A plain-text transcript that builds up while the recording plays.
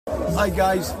Hi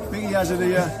guys, Mickey Hazard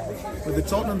here with the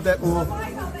Tottenham Depot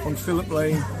on Phillip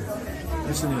Lane.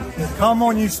 Listen here. Come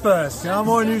on, you Spurs. Come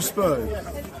on, you Spurs.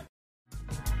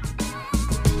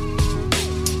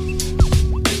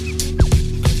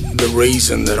 The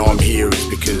reason that I'm here is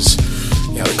because,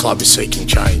 the club is seeking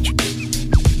change.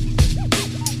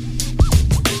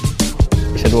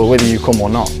 He said, well, whether you come or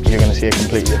not, you're going to see a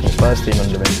completely different Spurs team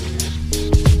under me.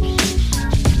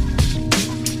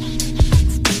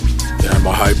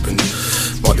 My hope and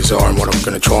my desire and what I'm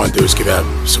going to try and do is give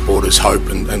our supporters hope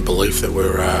and belief that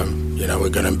we're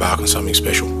going to embark on something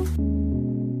special.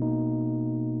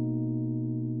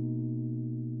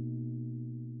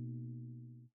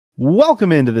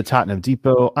 Welcome into the Tottenham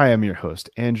Depot. I am your host,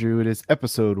 Andrew. It is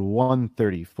episode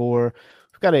 134.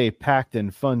 We've got a packed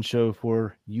and fun show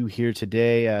for you here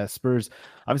today. Spurs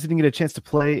obviously didn't get a chance to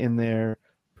play in their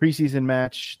preseason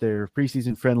match, their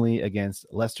preseason friendly against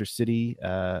Leicester City.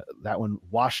 That one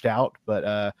washed out,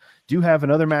 but do have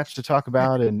another match to talk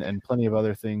about and plenty of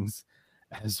other things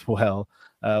as well.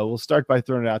 We'll start by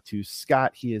throwing it out to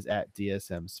Scott. He is at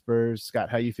DSM Spurs.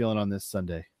 Scott, how you feeling on this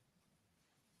Sunday?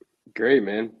 Great,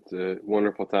 man. It's a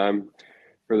wonderful time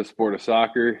for the sport of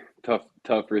soccer.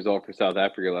 Tough result for South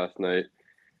Africa last night.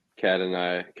 Kat and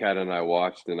I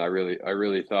watched, and I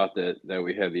really thought that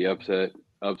we had the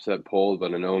upset pulled,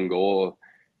 but an own goal,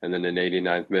 and then an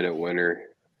 89th minute winner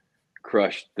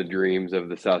crushed the dreams of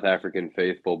the South African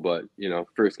faithful. But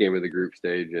first game of the group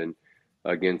stage, and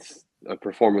against a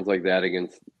performance like that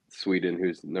against Sweden,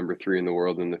 who's number 3 in the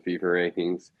world in the FIFA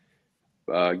rankings,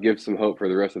 gives some hope for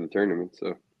the rest of the tournament.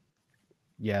 So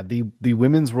yeah, the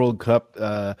Women's World Cup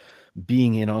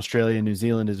being in Australia and New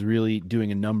Zealand is really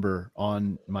doing a number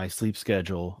on my sleep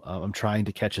schedule. I'm trying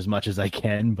to catch as much as I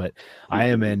can, but I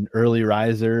am an early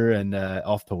riser and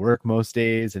off to work most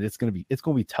days, and it's gonna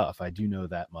be tough. I do know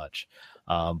that much,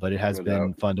 but it has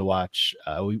been fun to watch.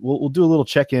 We'll do a little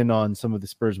check-in on some of the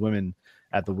Spurs women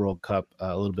at the World Cup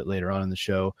a little bit later on in the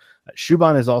show.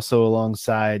 Shuban is also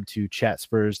alongside to chat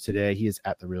Spurs today. He is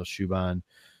at The Real Shuban.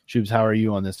 Shubs, how are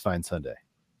you on this fine Sunday?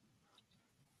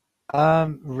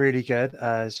 Really good.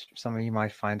 As some of you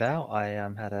might find out, I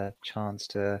had a chance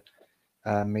to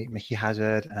meet Mickey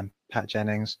Hazard and Pat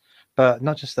Jennings, but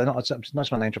not just my name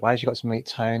drop. I actually got to meet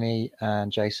Tony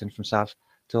and Jason from South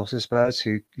Dorset Spurs,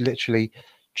 who literally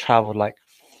traveled like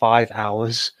 5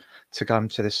 hours to come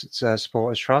to this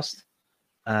Supporters Trust,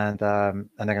 and they're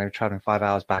going to be traveling 5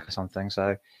 hours back or something.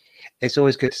 So it's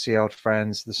always good to see old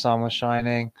friends. The sun was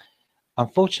shining.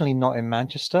 Unfortunately, not in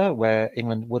Manchester, where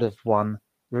England would have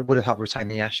helped retain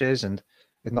the Ashes, and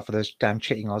if not for those damn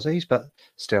cheating Aussies. But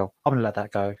still, I'm gonna let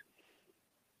that go.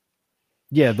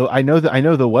 Yeah, though I know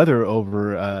the weather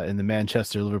over in the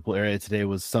Manchester, Liverpool area today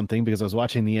was something, because I was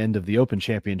watching the end of the Open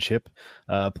Championship,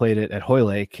 played it at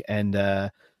Hoylake, and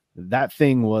that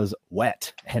thing was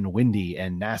wet and windy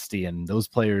and nasty, and those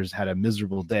players had a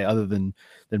miserable day. Other than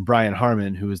Brian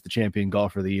Harmon, who is the champion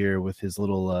golfer of the year with his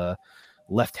little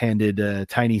left-handed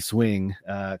tiny swing.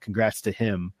 Congrats to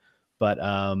him. But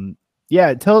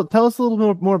yeah, tell us a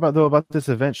little bit more about this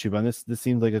event, Shuban. This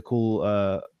seemed like a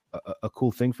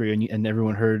cool thing for you, and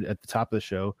everyone heard at the top of the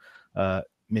show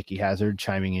Mickey Hazard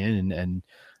chiming in, and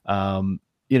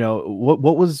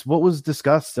what was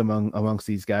discussed amongst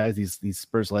these guys, these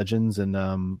Spurs legends,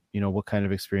 and what kind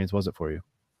of experience was it for you?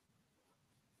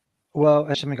 Well,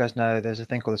 as some of you guys know, there's a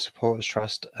thing called the Supporters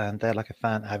Trust, and they're like a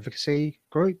fan advocacy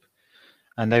group,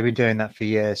 and they've been doing that for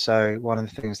years. So one of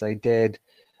the things they did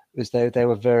was they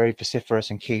were very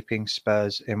vociferous in keeping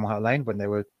Spurs in White Lane when they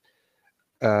were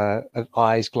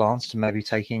eyes glanced to maybe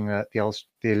taking the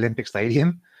Olympic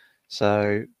Stadium.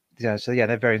 So yeah,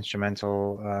 they're very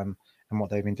instrumental in what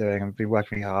they've been doing and been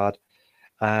working really hard.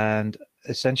 And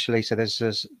essentially, so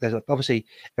there's obviously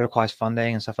it requires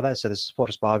funding and stuff like that. So there's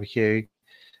supporters barbecue,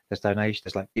 there's donations,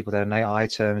 there's like people donate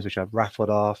items which are raffled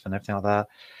off and everything like that.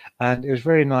 And it was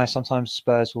very nice. Sometimes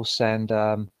Spurs will send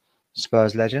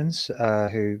Spurs legends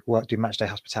who do matchday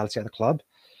hospitality at the club,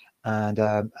 and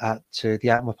to the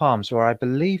Atmore Palms, where I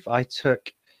believe I took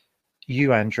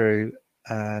you, Andrew,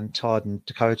 and Todd and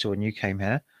Dakota when you came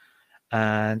here,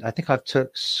 and I think I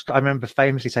remember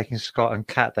famously taking Scott and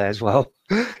Kat there as well.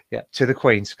 Yeah, to the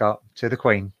Queen, Scott, to the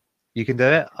Queen. You can do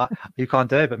it. You can't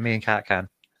do it, but me and Kat can.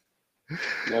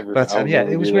 Never, but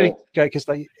it was really great because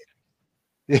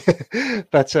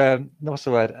but what's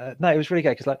the word? No, it was really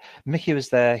great because Mickey was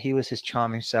there. He was his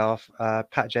charming self.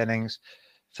 Pat Jennings,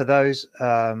 for those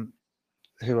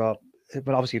who are,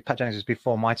 but obviously Pat Jennings was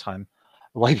before my time,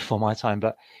 way before my time.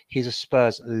 But he's a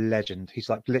Spurs legend. He's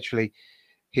literally,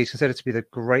 he's considered to be the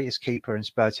greatest keeper in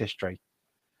Spurs history,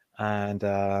 and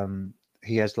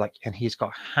he has he's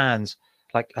got hands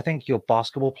like I think your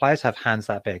basketball players have hands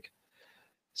that big.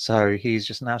 So he's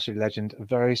just an absolute legend, a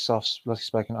very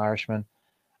soft-spoken Irishman,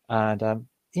 and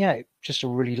yeah, just a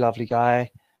really lovely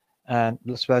guy. And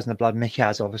Spurs in the Blood, Mickey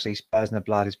has obviously Spurs in the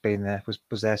Blood has been there,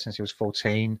 was there since he was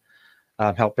 14,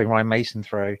 helped bring Ryan Mason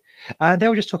through. And they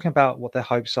were just talking about what their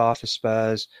hopes are for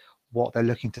Spurs, what they're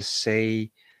looking to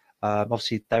see.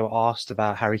 Obviously, they were asked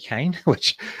about Harry Kane,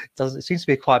 which it seems to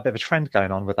be quite a bit of a trend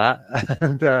going on with that.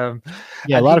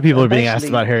 Yeah, a lot of people are being asked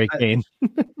about Harry Kane.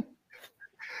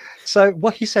 So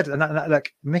what he said, and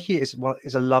like Mickey is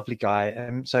a lovely guy,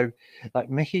 and so like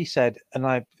Mickey said,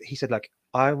 he said like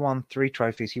I won 3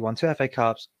 trophies. He won 2 FA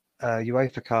Cups,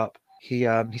 UEFA Cup. He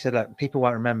said like people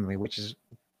won't remember me, which is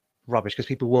rubbish because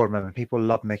people will remember. People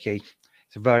love Mickey.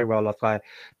 He's a very well loved guy.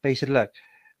 But he said, look,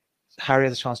 Harry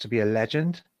has a chance to be a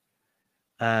legend,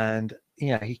 and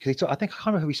yeah, I can't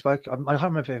remember who we spoke. I can't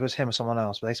remember if it was him or someone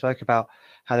else, but they spoke about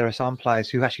how there are some players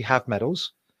who actually have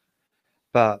medals,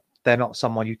 but they're not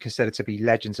someone you consider to be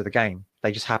legends of the game.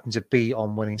 They just happen to be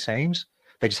on winning teams.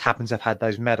 They just happen to have had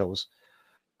those medals.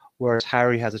 Whereas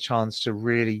Harry has a chance to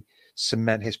really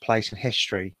cement his place in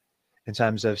history in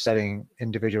terms of setting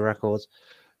individual records,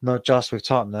 not just with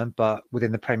Tottenham, but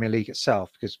within the Premier League itself,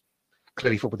 because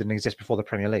clearly football didn't exist before the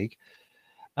Premier League.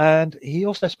 And he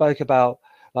also spoke about,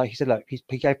 like he said, look,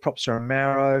 he gave props to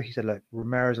Romero. He said, look,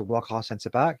 Romero's a world-class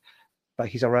centre-back, but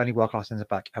he's our only world-class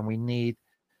centre-back, and we need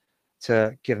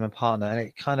to give him a partner. And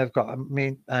it kind of got, me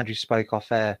and Andrew spoke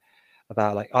off air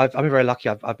about, like, I've been very lucky.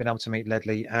 I've been able to meet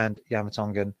Ledley and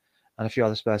Yamatongan and a few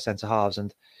other Spurs centre-halves,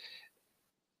 and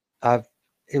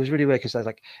it was really weird because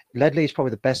like Ledley is probably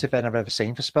the best event I've ever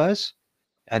seen for Spurs,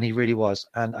 and he really was.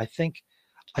 And I think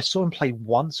I saw him play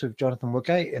once with Jonathan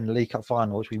Woodgate in the League Cup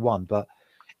final, which we won, but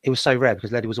it was so rare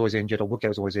because Ledley was always injured or Woodgate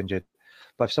was always injured.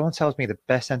 But if someone tells me the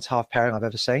best centre-half pairing I've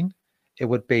ever seen, it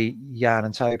would be Jan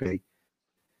and Toby.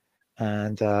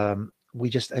 And he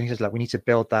says, like, we need to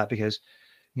build that because,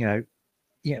 we're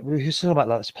talking about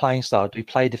like this playing style. Do we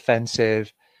play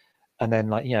defensive and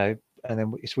then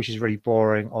which is really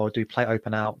boring, or do we play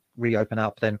open out, reopen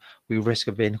out, but then we risk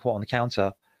of being caught on the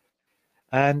counter?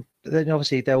 And then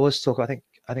obviously there was talk. I think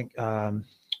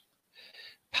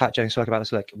Pat Jones spoke about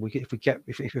this. Like,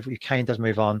 if Kane does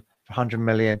move on for 100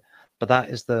 million, but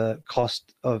that is the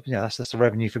cost of that's the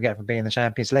revenue for getting from being in the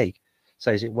Champions League.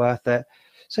 So is it worth it?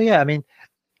 So yeah, I mean,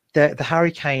 the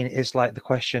Harry Kane is like the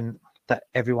question that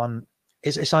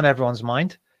it's on everyone's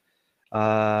mind.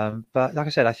 But like I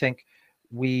said, I think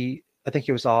he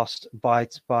was asked by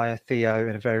Theo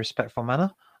in a very respectful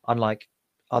manner, unlike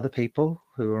other people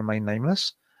who remain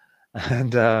nameless.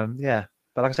 And yeah,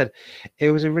 but like I said,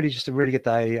 it was just a really good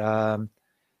day. And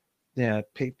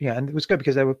it was good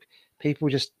because there were people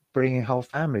just bringing whole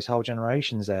families, whole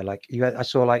generations there. Like I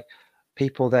saw like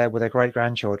people there with their great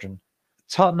grandchildren.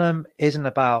 Tottenham isn't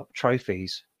about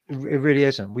trophies. It really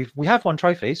isn't. We have won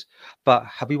trophies, but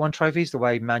have we won trophies the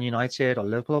way Man United or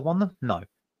Liverpool have won them? No.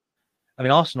 I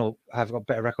mean, Arsenal have got a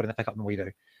better record in the FA Cup than we do.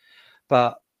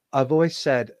 But I've always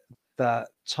said that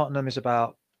Tottenham is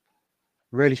about,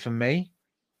 really for me,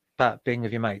 about being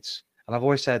with your mates. And I've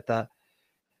always said that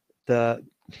the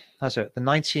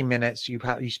 19 minutes you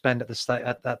spend at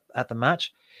the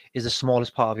match is the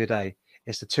smallest part of your day.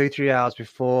 It's the 2-3 hours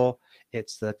before.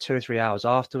 It's the 2 or 3 hours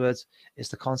afterwards. It's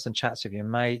the constant chats with your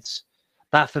mates.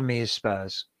 That for me is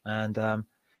Spurs. And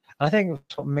I think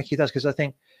that's what Mickey does, because I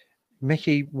think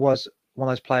Mickey was one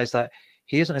of those players that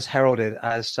he isn't as heralded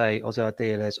as, say, Ozil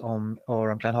Adil is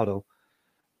or Glenn Hoddle.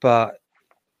 But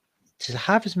to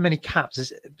have as many caps,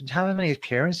 to have as many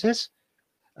appearances,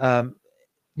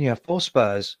 for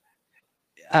Spurs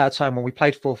at a time when we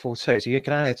played 4-4-2, so you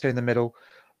can only have 2 in the middle.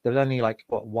 There was only like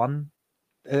one.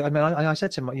 I mean, I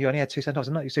said to him, you only had 2 centre-halves,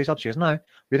 no, 2 substitutes. No,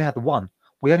 we only had the one.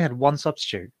 We only had one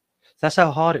substitute. That's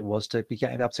how hard it was to be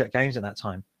getting up to games at that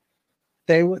time.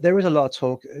 There was a lot of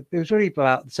talk. It was really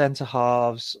about the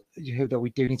centre-halves, that we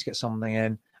do need to get something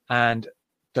in. And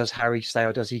does Harry stay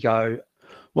or does he go?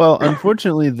 Well,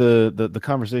 unfortunately, the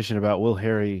conversation about will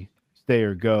Harry stay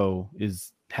or go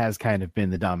has kind of been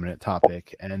the dominant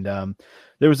topic. And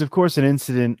there was, of course, an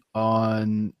incident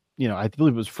on, I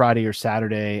believe it was Friday or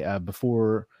Saturday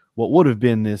before what would have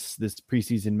been this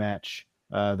preseason match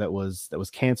that was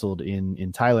canceled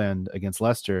in Thailand against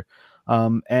Leicester.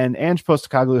 And Ange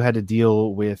Postecoglou had to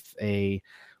deal with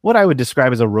what I would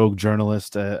describe as a rogue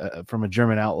journalist from a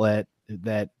German outlet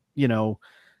that,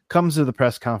 comes to the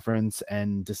press conference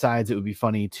and decides it would be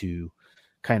funny to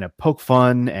kind of poke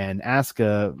fun and ask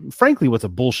frankly, what's a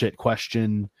bullshit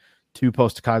question to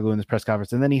Postecoglou in this press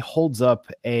conference. And then he holds up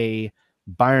a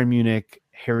Bayern Munich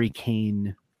Harry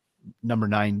Kane number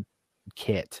 9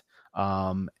 kit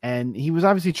And he was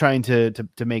obviously trying to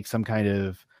make some kind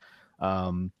of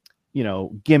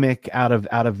gimmick out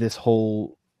of this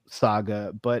whole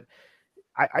saga, but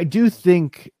I do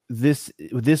think this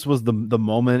was the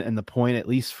moment and the point, at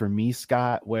least for me,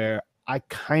 Scott, where I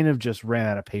kind of just ran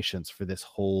out of patience for this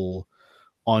whole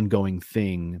ongoing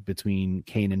thing between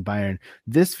Kane and Bayern.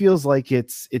 This feels like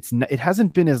it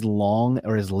hasn't been as long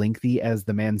or as lengthy as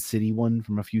the Man City one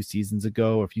from a few seasons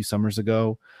ago or a few summers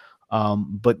ago.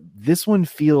 But this one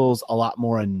feels a lot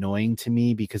more annoying to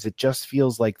me because it just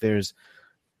feels like there's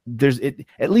it,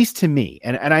 at least to me,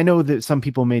 and I know that some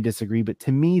people may disagree, but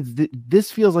to me,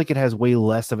 this feels like it has way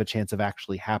less of a chance of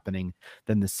actually happening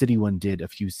than the City one did a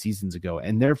few seasons ago,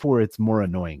 and therefore it's more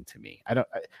annoying to me.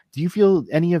 Do you feel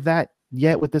any of that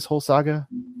yet with this whole saga?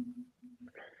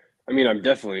 I mean, I'm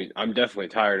definitely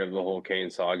tired of the whole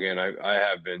Kane saga, and I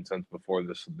have been since before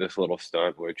this little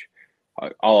stunt, which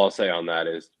all I'll say on that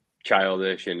is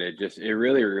childish, and it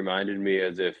really reminded me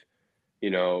as if,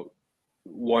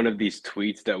 one of these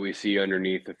tweets that we see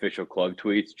underneath official club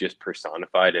tweets just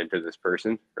personified into this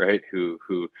person, right?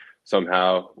 Who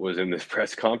somehow was in this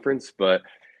press conference. But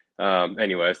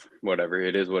anyways, whatever.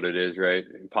 It is what it is, right?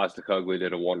 Postecoglou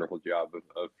did a wonderful job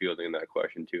of fielding that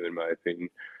question too, in my opinion.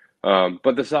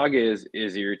 But the saga is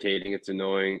irritating. It's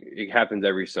annoying. It happens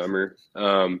every summer.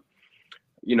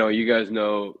 You guys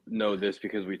know this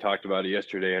because we talked about it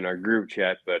yesterday in our group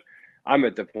chat, but I'm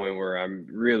at the point where I'm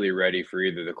really ready for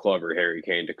either the club or Harry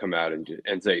Kane to come out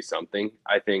and say something.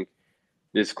 I think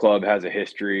this club has a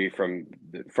history from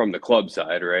the club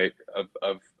side, right,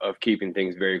 of keeping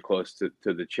things very close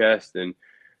to the chest and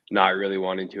not really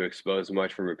wanting to expose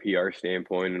much from a PR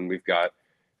standpoint. And we've got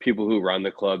people who run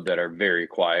the club that are very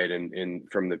quiet and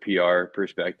from the PR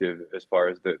perspective as far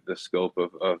as the scope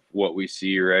of what we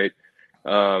see, right?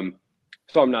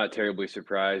 So I'm not terribly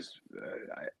surprised.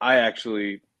 I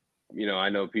actually, I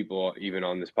know people even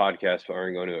on this podcast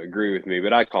aren't going to agree with me,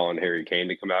 but I call on Harry Kane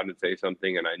to come out and say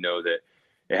something, and I know that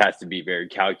it has to be very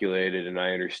calculated, and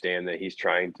I understand that he's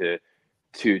trying to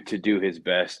do his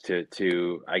best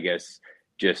to I guess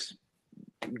just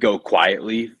go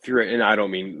quietly through it. And I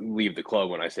don't mean leave the club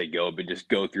when I say go, but just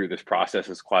go through this process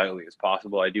as quietly as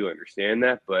possible. I do understand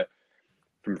that, but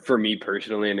for me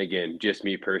personally, and again, just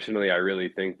me personally, I really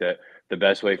think that the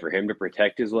best way for him to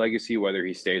protect his legacy, whether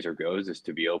he stays or goes, is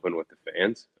to be open with the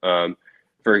fans.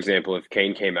 For example, if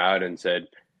Kane came out and said,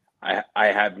 I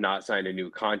have not signed a new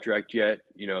contract yet.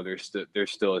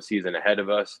 There's still a season ahead of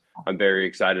us. I'm very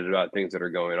excited about things that are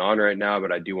going on right now,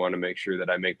 but I do want to make sure that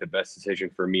I make the best decision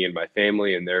for me and my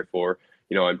family, and therefore,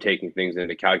 I'm taking things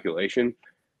into calculation.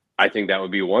 I think that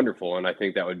would be wonderful, and I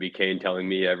think that would be Kane telling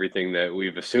me everything that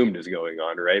we've assumed is going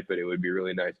on, right? But it would be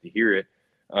really nice to hear it.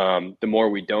 The more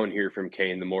we don't hear from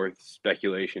Kane, the more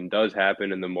speculation does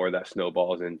happen, and the more that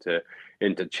snowballs into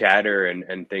chatter,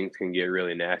 and things can get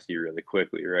really nasty really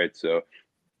quickly, right? So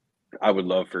I would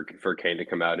love for Kane to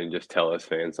come out and just tell us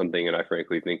fans something, and I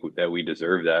frankly think that we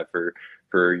deserve that for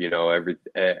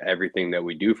everything that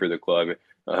we do for the club.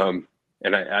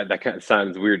 And that kind of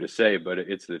sounds weird to say, but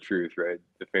it's the truth, right?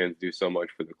 The fans do so much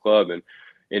for the club, and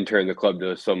in turn, the club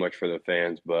does so much for the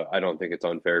fans. But I don't think it's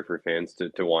unfair for fans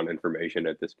to want information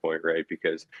at this point, right?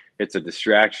 Because it's a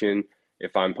distraction.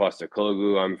 If I'm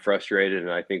Postecoglou, I'm frustrated,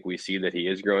 and I think we see that he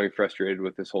is growing frustrated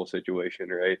with this whole situation,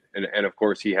 right? And of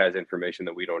course, he has information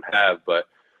that we don't have, but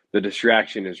the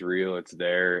distraction is real. It's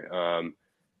there.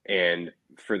 And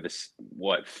for this,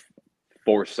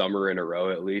 fourth summer in a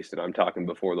row at least, and I'm talking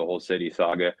before the whole City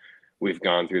saga, we've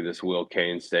gone through this will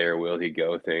Kane stay or will he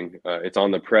go thing. It's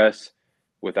on the press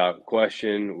without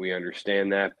question. We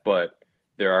understand that, but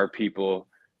there are people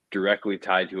directly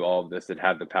tied to all of this that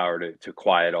have the power to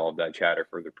quiet all of that chatter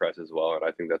for the press as well, and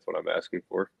I think that's what I'm asking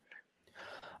for.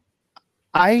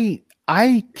 I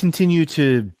continue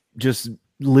to just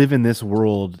live in this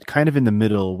world kind of in the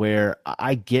middle where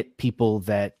I get people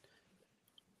that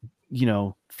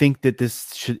think that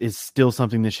this is still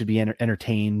something that should be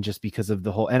entertained just because of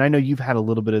the whole. And I know you've had a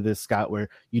little bit of this, Scott, where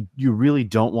you really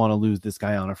don't want to lose this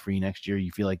guy on a free next year.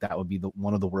 You feel like that would be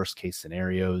one of the worst case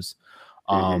scenarios.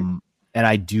 Mm-hmm. And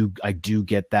I do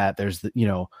get that. There's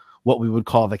what we would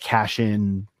call the cash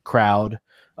in crowd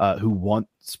who want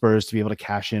Spurs to be able to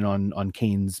cash in on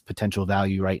Kane's potential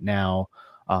value right now.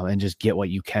 And just get what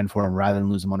you can for him rather than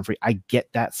lose him on a free. I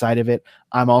get that side of it.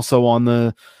 I'm also on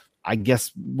the, I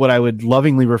guess what I would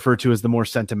lovingly refer to as the more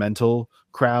sentimental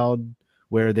crowd,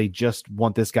 where they just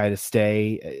want this guy to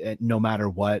stay no matter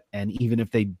what. And even if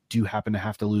they do happen to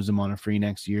have to lose him on a free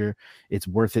next year, it's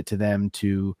worth it to them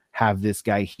to have this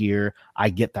guy here. I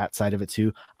get that side of it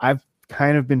too. I've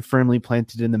kind of been firmly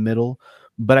planted in the middle,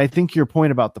 But I think your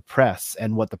point about the press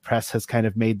and what the press has kind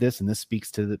of made this, and this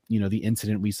speaks to the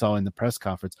incident we saw in the press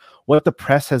conference, what the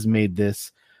press has made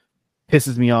this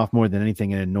pisses me off more than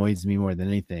anything and annoys me more than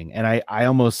anything. And I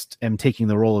almost am taking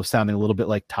the role of sounding a little bit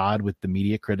like Todd with the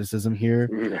media criticism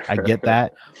here. I get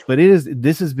that, but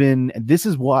this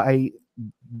is why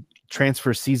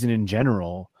transfer season in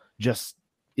general just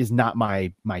is not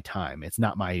my time. It's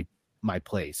not my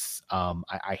place.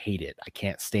 I hate it. I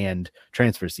can't stand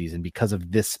transfer season because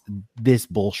of this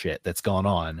bullshit that's gone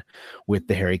on with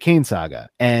the Harry Kane saga.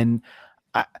 And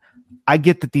I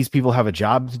get that these people have a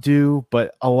job to do,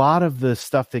 but a lot of the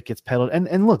stuff that gets peddled,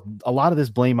 and look, a lot of this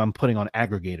blame I'm putting on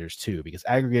aggregators too, because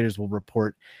aggregators will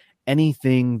report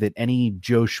anything that any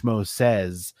Joe Schmo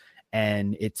says,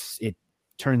 and it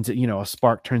turns, a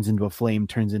spark turns into a flame,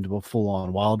 turns into a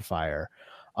full-on wildfire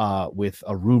with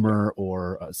a rumor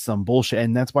or some bullshit.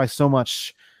 And that's why so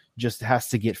much just has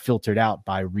to get filtered out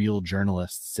by real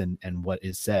journalists and what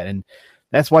is said. And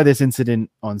that's why this incident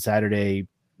on Saturday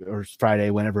or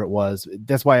Friday, whenever it was,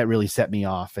 that's why it really set me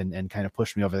off and kind of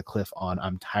pushed me over the cliff on,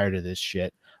 I'm tired of this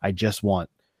shit. I just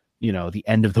want, the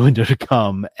end of the window to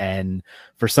come and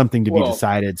for something to be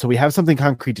decided. So we have something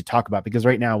concrete to talk about, because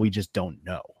right now we just don't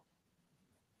know.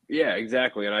 Yeah,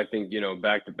 exactly. And I think,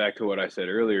 back to what I said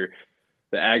earlier,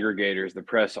 the aggregators, the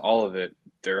press, all of it,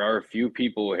 there are a few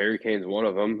people, Harry Kane's one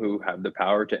of them, who have the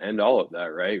power to end all of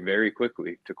that, right? Very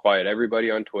quickly, to quiet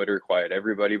everybody on Twitter, quiet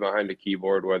everybody behind a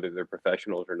keyboard, whether they're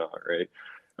professionals or not, right?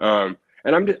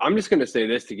 And I'm just going to say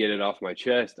this to get it off my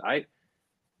chest.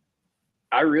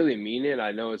 I really mean it.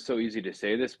 I know it's so easy to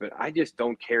say this, but I just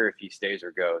don't care if he stays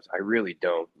or goes. I really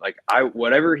don't. Like,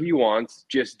 whatever he wants,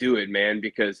 just do it, man.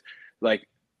 Because, like,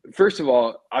 first of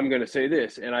all, I'm going to say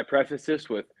this, and I preface this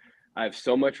with, I have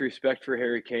so much respect for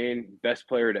Harry Kane, best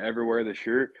player to ever wear the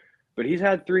shirt, but he's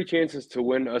had 3 chances to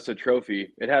win us a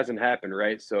trophy. It hasn't happened,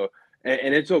 right? So,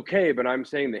 and it's okay, but I'm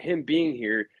saying that him being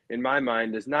here, in my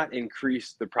mind, does not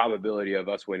increase the probability of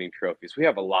us winning trophies. We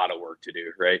have a lot of work to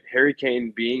do, right? Harry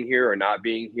Kane being here or not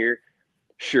being here,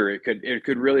 sure, it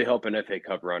could really help an FA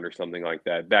Cup run or something like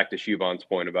that. Back to Siobhan's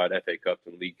point about FA Cups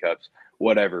and League Cups,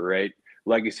 whatever, right?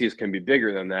 Legacies can be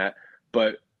bigger than that,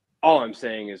 but all I'm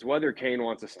saying is whether Kane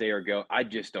wants to stay or go, I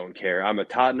just don't care. I'm a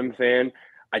Tottenham fan.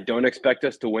 I don't expect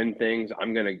us to win things.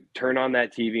 I'm going to turn on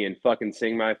that TV and fucking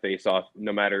sing my face off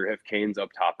no matter if Kane's up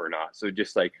top or not. So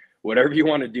just like whatever you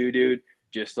want to do, dude,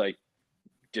 just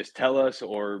tell us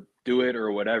or do it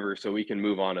or whatever so we can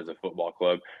move on as a football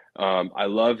club. I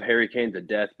love Harry Kane to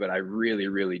death, but I really,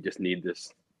 really just need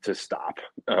this to stop.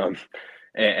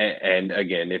 And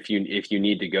again, if you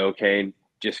need to go, Kane,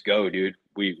 just go, dude.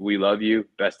 We love you.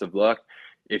 Best of luck.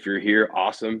 If you're here,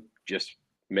 awesome. Just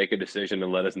make a decision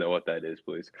and let us know what that is,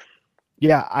 please.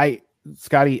 Yeah,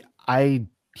 Scotty, I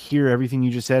hear everything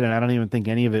you just said, and I don't even think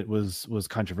any of it was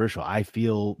controversial. I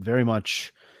feel very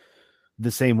much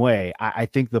the same way. I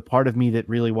think the part of me that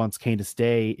really wants Kane to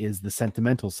stay is the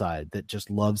sentimental side that just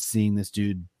loves seeing this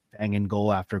dude banging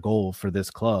goal after goal for this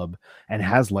club and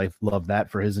has loved that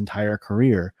for his entire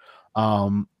career.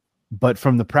 But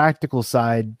from the practical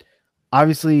side,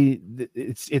 obviously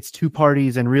it's 2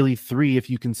 parties and really 3 if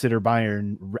you consider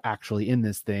Bayern actually in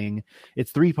this thing.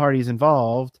 It's 3 parties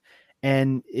involved,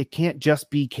 and it can't just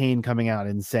be Kane coming out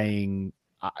and saying,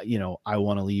 I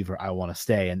want to leave or I want to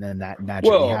stay, and then that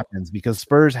naturally happens because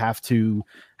Spurs have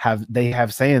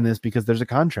say in this because there's a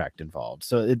contract involved.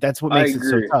 So that's what makes it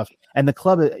so tough. And the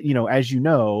club, as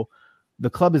the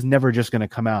club is never just going to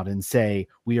come out and say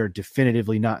we are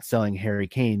definitively not selling Harry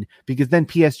Kane, because then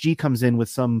PSG comes in with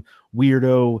some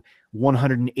weirdo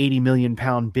 180 million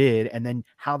pound bid, and then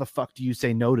how the fuck do you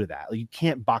say no to that? Like, you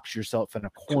can't box yourself in a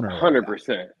corner.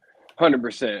 100%.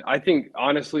 100%. I think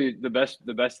honestly, the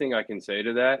best thing I can say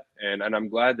to that, and I'm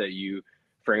glad that you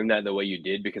framed that the way you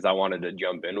did, because I wanted to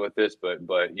jump in with this, but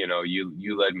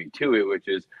you led me to it, which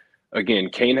is, again,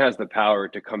 Kane has the power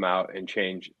to come out and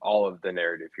change all of the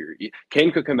narrative here.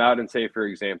 Kane could come out and say, for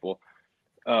example,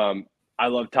 I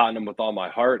love Tottenham with all my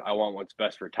heart. I want what's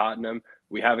best for Tottenham.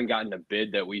 We haven't gotten a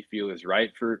bid that we feel is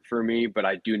right for me, but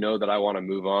I do know that I want to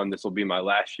move on. This will be my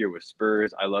last year with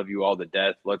Spurs. I love you all to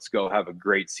death. Let's go have a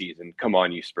great season. Come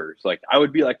on, you Spurs. Like, I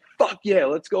would be like, fuck yeah,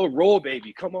 let's go roll,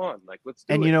 baby. Come on. Like, let's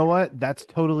do it. And you know what? That's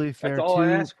totally fair. That's all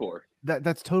I ask for.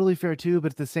 That's totally fair too.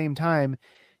 But at the same time,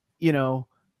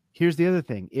 here's the other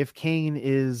thing. If Kane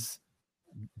is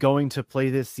going to play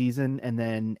this season and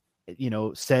then,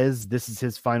 says this is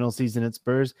his final season at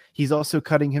Spurs, he's also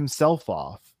cutting himself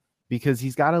off because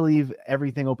he's got to leave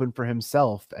everything open for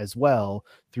himself as well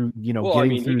through, Well, I getting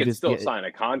mean, he through could this. still sign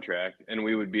a contract, and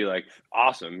we would be like,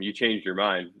 "Awesome, you changed your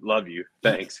mind. Love you.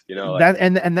 Thanks." Like,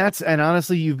 and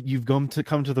honestly, you've come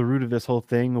to the root of this whole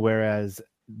thing. Whereas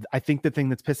I think the thing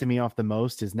that's pissing me off the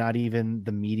most is not even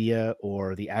the media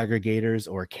or the aggregators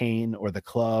or Kane or the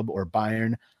club or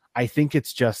Bayern. I think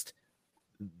it's just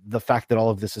the fact that all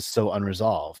of this is so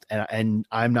unresolved, and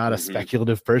I'm not a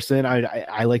speculative person.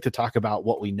 I like to talk about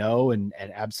what we know and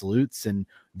absolutes, and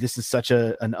this is such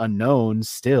an unknown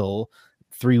still.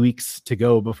 3 weeks to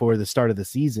go before the start of the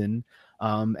season,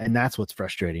 and that's what's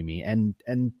frustrating me. And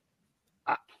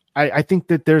I think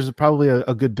that there's probably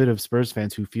a good bit of Spurs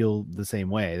fans who feel the same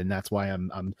way, and that's why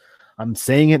I'm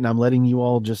saying it, and I'm letting you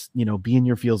all just be in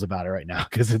your feels about it right now,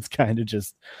 because it's kind of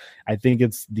just, I think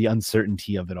it's the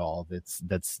uncertainty of it all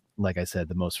that's like I said,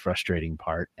 the most frustrating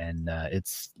part, and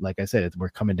it's like I said, we're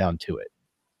coming down to it.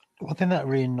 One thing that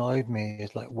really annoyed me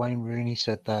is like Wayne Rooney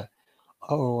said that,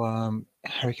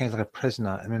 Harry Kane's like a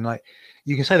prisoner. I mean, like,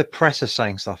 you can say the press is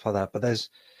saying stuff like that, but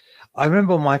I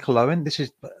remember Michael Owen, this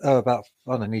is about,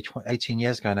 I don't know, 18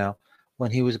 years ago now,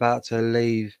 when he was about to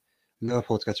leave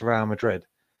Liverpool to go to Real Madrid.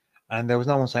 And there was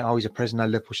no one saying, "Oh, he's a prisoner,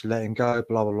 Liverpool should let him go,"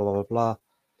 blah, blah, blah, blah, blah.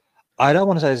 I don't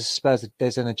want to say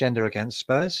there's an agenda against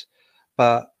Spurs,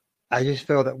 but I just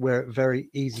feel that we're a very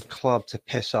easy club to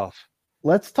piss off.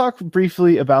 Let's talk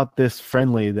briefly about this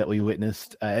friendly that we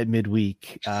witnessed at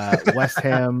midweek. West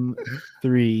Ham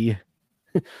 3,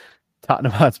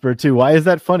 Tottenham Hotspur 2. Why is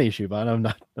that funny,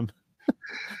 Shuban?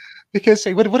 Because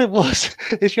what it was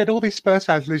is you had all these Spurs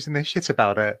fans losing their shit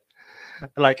about it.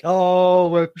 Like, "Oh,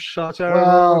 we're shut up."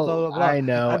 Well, blah, blah, blah. I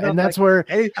know, and that's like, where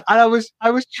and I was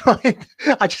trying.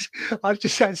 That's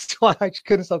why I just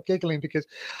couldn't stop giggling, because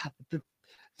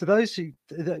for those who,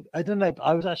 I don't know,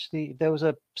 there was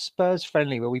a Spurs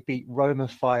friendly where we beat Roma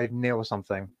 5-0 or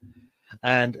something,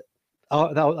 and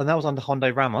that was under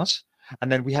Honde Ramos,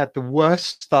 and then we had the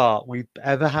worst start we've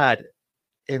ever had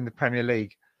in the Premier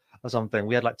League or something.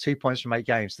 We had like 2 points from 8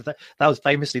 games. That was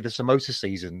famously the samosa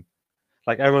season.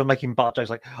 Like, everyone making butt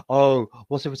jokes like, "Oh,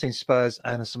 what's the difference between Spurs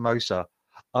and a samosa?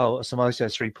 Oh, a samosa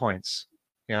has 3 points."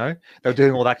 They're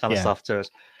doing all that kind of stuff to us.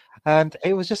 And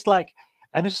it was just like,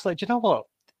 do you know what?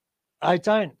 I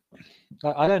don't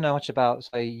know much about,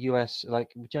 say, US,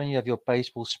 like, when you have your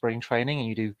baseball spring training and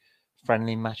you do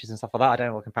friendly matches and stuff like that. I don't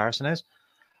know what comparison is.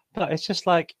 But it's just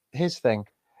like, here's the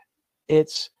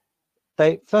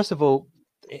thing. First of all,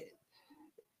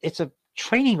 it's a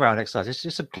training ground exercise. It's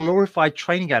just a glorified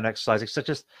training ground exercise. It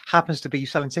just happens to be you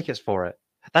selling tickets for it.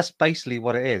 That's basically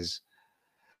what it is.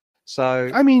 So,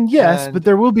 I mean, yes, but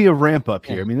there will be a ramp up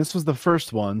here. I mean, this was the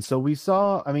first one, so we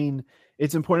saw. I mean,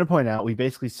 it's important to point out we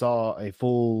basically saw a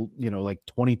full, like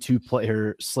 22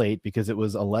 player slate, because it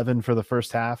was 11 for the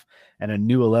first half and a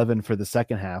new 11 for the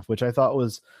second half, which I thought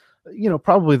was,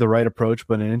 probably the right approach,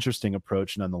 but an interesting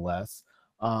approach nonetheless.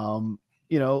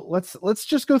 Let's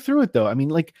just go through it though. I mean,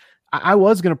 like, I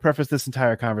was going to preface this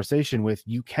entire conversation with,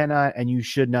 you cannot and you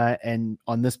should not, and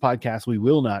on this podcast we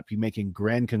will not be making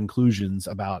grand conclusions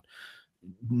about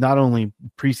not only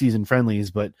preseason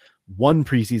friendlies, but one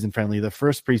preseason friendly, the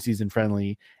first preseason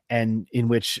friendly, and in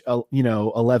which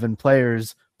 11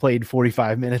 players played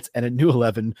 45 minutes and a new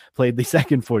 11 played the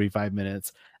second 45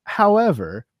 minutes.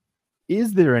 However,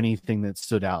 is there anything that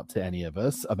stood out to any of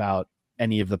us about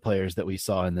any of the players that we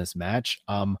saw in this match?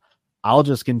 I'll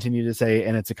just continue to say,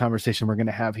 and it's a conversation we're going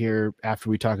to have here after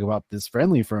we talk about this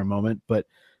friendly for a moment, but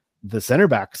the center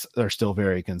backs are still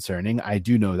very concerning. I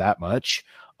do know that much.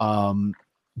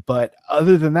 But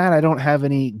other than that, I don't have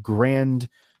any grand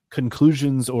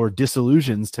conclusions or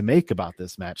disillusions to make about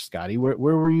this match. Scotty, where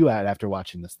were you at after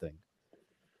watching this thing?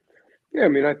 Yeah, I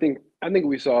mean, I think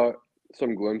we saw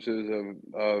some glimpses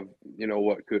of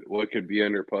what could be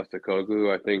under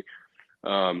Postecoglou. I think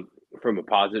from a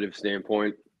positive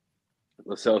standpoint,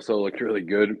 Lo Celso looked really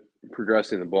good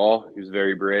progressing the ball. He was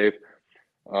very brave.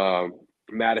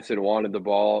 Madison wanted the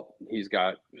ball. He's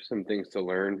got some things to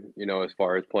learn, as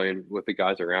far as playing with the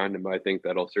guys around him. I think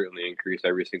that'll certainly increase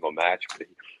every single match. But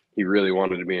he really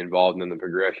wanted to be involved in the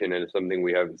progression, and it's something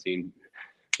we haven't seen,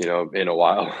 in a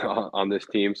while on this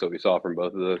team. So we saw from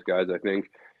both of those guys, I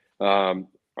think. On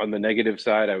the negative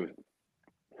side, I was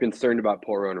concerned about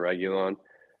Porro and Reguilon.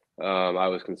 I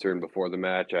was concerned before the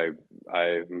match.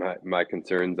 My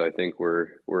concerns, I think,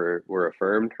 were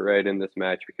affirmed right in this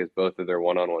match, because both of their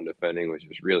one-on-one defending was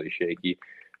just really shaky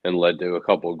and led to a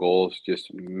couple of goals.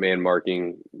 Just man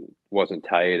marking wasn't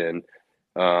tight, and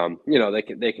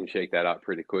they can shake that out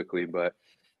pretty quickly. But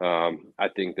I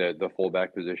think that the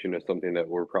fullback position is something that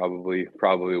we're probably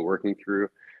working through.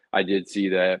 I did see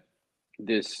that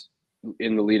this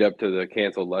in the lead up to the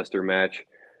canceled Leicester match,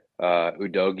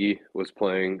 Udogie was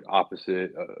playing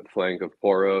opposite flank of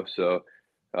Porro, so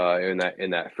in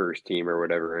that first team or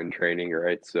whatever in training,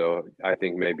 right? So I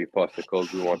think maybe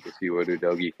Postecoglou wants to see what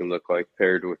Udogie can look like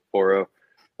paired with Porro,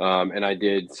 and I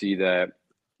did see that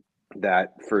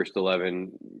first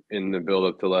 11 in the build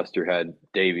up to Leicester had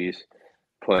Davies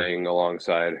playing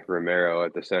alongside Romero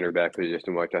at the center back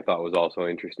position, which I thought was also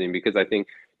interesting because I think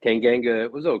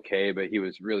Tanganga was okay, but he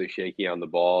was really shaky on the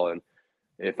ball. And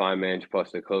if I'm Ange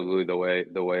Postecoglou,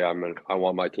 the way I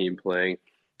want my team playing,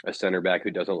 a center back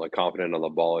who doesn't look confident on the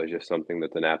ball is just something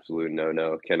that's an absolute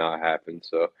no, cannot happen.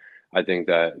 So I think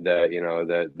that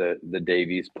the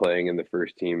Davies playing in the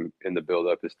first team in the build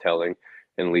up is telling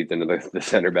and leads into the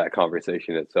center back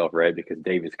conversation itself, right? Because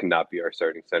Davies cannot be our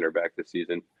starting center back this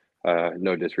season.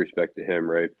 No disrespect to him,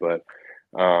 right? But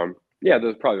yeah,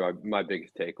 those are probably my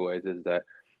biggest takeaways is that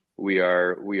we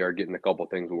are getting a couple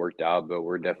things worked out, but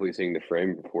we're definitely seeing the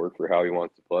framework for how he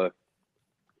wants to play.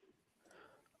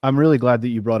 I'm really glad that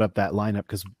you brought up that lineup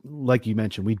because, like you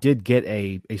mentioned, we did get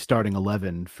a starting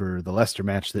 11 for the Leicester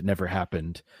match that never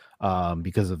happened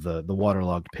because of the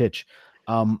waterlogged pitch.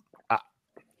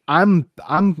 I'm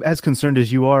as concerned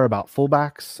as you are about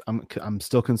fullbacks. I'm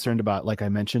still concerned about, like I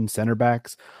mentioned, center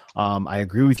backs. I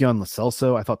agree with you on Lo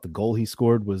Celso. I thought the goal he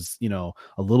scored was, a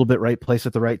little bit right place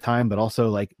at the right time, but also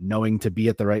like knowing to be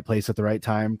at the right place at the right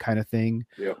time kind of thing.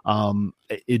 Yeah.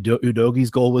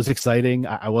 Udogie's goal was exciting.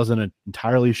 I wasn't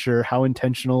entirely sure how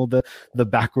intentional the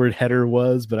backward header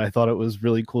was, but I thought it was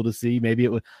really cool to see. Maybe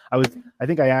it was. I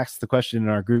think I asked the question in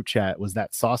our group chat: was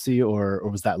that saucy or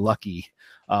was that lucky?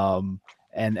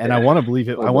 And I want to believe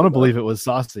it. I want to believe it was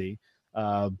saucy.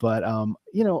 But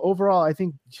overall, I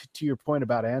think to your point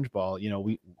about Ange Ball,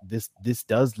 this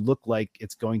does look like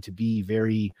it's going to be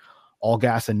very all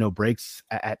gas and no brakes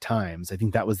at times. I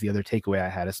think that was the other takeaway I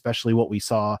had, especially what we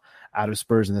saw out of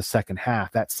Spurs in the second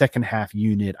half. That second half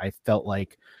unit, I felt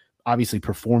like obviously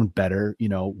performed better,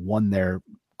 won their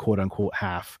quote unquote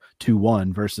half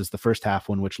 2-1 versus the first half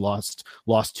one, which lost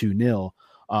 2-0.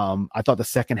 I thought the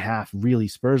second half really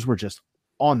Spurs were just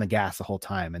on the gas the whole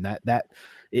time. And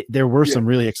there were some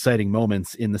really exciting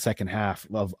moments in the second half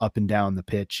of up and down the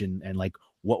pitch and like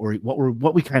what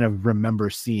we kind of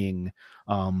remember seeing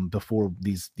before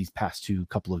these past two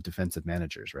couple of defensive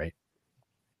managers, right?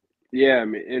 Yeah, I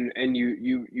mean, and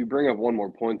you bring up one more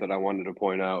point that I wanted to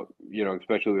point out,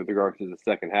 especially with regards to the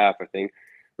second half. I think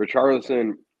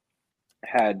Richarlison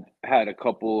had a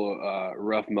couple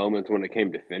rough moments when it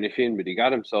came to finishing, but he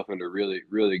got himself into really,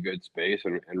 really good space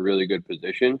and really good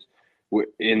positions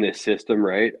in this system,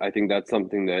 right? I think that's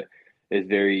something that is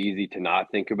very easy to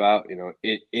not think about.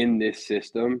 In this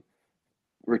system,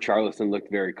 Richarlison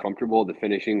looked very comfortable. The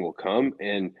finishing will come,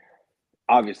 and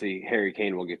obviously Harry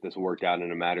Kane will get this worked out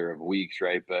in a matter of weeks,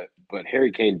 right? But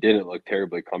Harry Kane didn't look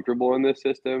terribly comfortable in this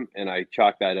system, and I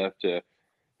chalk that up to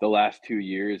the last 2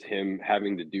 years, him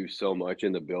having to do so much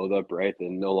in the buildup, right?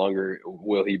 Then no longer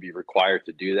will he be required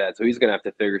to do that. So he's going to have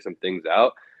to figure some things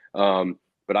out.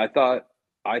 But I thought,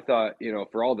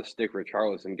 for all the stick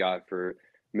Richarlison got for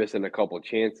missing a couple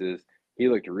chances, he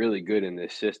looked really good in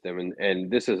this system.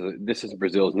 And this is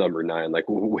Brazil's number 9. Like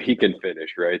he can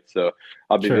finish, right? So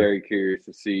I'll be very curious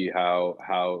to see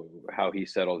how he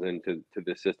settles into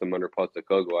this system under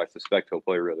Postecoglou. I suspect he'll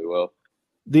play really well.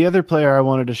 The other player I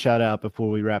wanted to shout out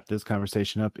before we wrap this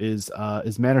conversation up is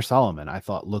Manor Solomon. I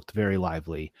thought looked very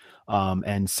lively.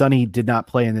 And Sonny did not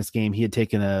play in this game. He had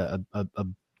taken a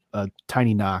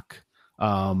tiny knock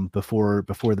before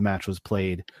the match was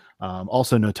played.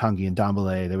 Also no Tanguy and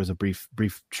Dembele. There was a brief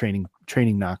training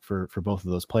knock for both of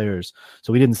those players.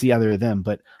 So we didn't see either of them,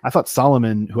 but I thought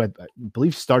Solomon, who I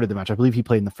believe started the match, I believe he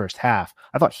played in the first half.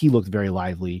 I thought he looked very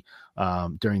lively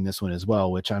during this one as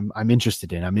well, which I'm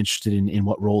interested in. I'm interested in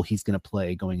what role he's going to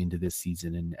play going into this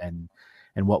season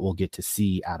and what we'll get to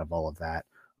see out of all of that.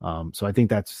 So I think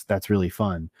that's really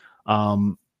fun.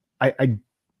 I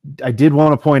did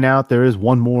want to point out there is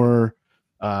one more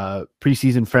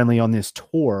preseason friendly on this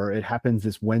tour. It happens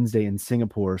this Wednesday in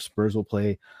Singapore. Spurs will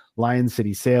play Lion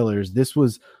City Sailors. This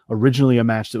was originally a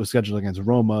match that was scheduled against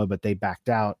Roma, but they backed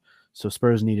out. So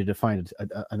Spurs needed to find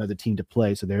another team to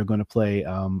play. So they're going to play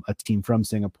a team from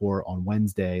Singapore on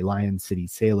Wednesday, Lion City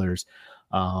Sailors.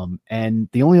 And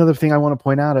the only other thing I want to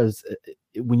point out is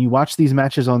when you watch these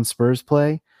matches on Spurs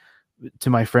Play,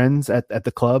 to my friends at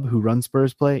the club who run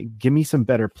Spurs Play, give me some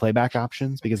better playback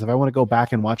options, because if I want to go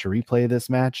back and watch a replay of this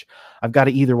match, I've got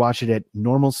to either watch it at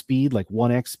normal speed, like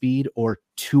 1x speed, or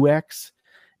 2x.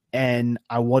 and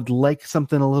I would like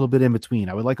something a little bit in between.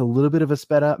 I would like a little bit of a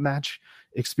sped up match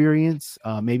experience,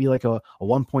 maybe like a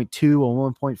 1.2,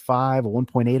 a 1.5, a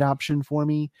 1.8 option for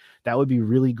me. That would be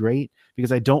really great,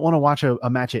 because I don't want to watch a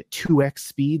match at 2x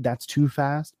speed. That's too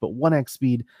fast. But 1x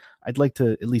speed, I'd like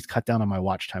to at least cut down on my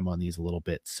watch time on these a little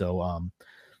bit. So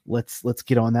let's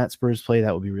get on that Spurs play.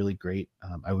 That would be really great.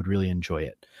 I would really enjoy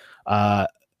it.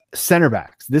 Center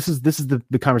backs. This is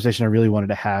the conversation I really wanted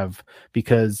to have,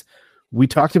 because we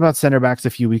talked about center backs a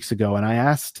few weeks ago, and I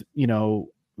asked,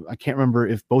 I can't remember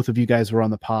if both of you guys were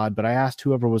on the pod, but I asked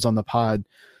whoever was on the pod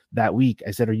that week,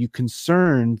 I said, are you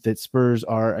concerned that Spurs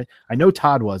are, I know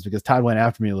Todd was, because Todd went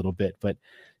after me a little bit, but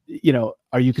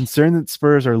are you concerned that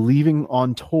Spurs are leaving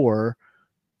on tour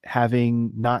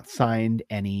having not signed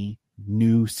any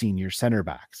new senior center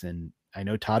backs? And I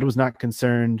know Todd was not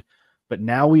concerned, but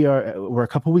now we're a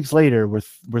couple weeks later. We're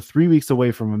 3 weeks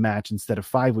away from a match instead of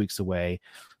 5 weeks away.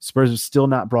 Spurs have still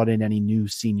not brought in any new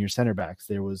senior center backs.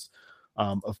 There was,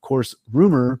 of course,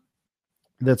 rumor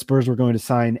that Spurs were going to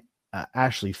sign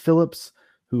Ashley Phillips,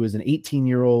 who is an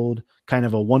 18-year-old, kind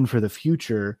of a one for the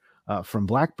future from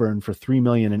Blackburn, for $3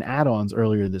 million in add-ons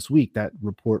earlier this week. That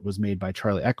report was made by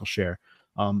Charlie Eccleshare.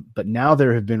 But now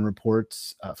there have been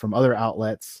reports from other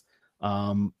outlets,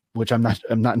 which I'm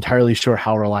not entirely sure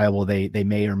how reliable they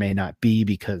may or may not be,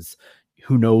 because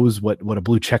who knows what a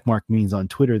blue check mark means on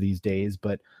Twitter these days.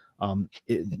 But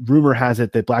rumor has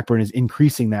it that Blackburn is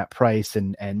increasing that price,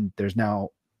 and there's now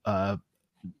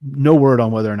no word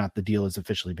on whether or not the deal has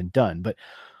officially been done. But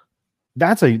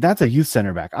that's a youth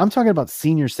center back. I'm talking about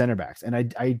senior center backs. And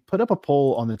I put up a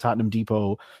poll on the Tottenham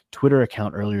Depot Twitter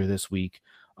account earlier this week,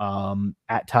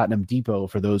 at Tottenham Depot,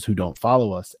 for those who don't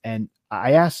follow us. And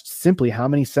I asked simply, how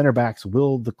many center backs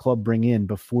will the club bring in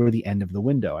before the end of the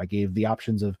window? I gave the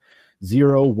options of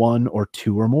 0, 1, or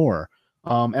 2 or more.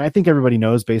 And I think everybody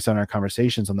knows, based on our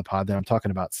conversations on the pod, that I'm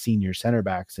talking about senior center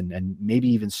backs and maybe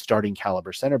even starting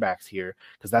caliber center backs here,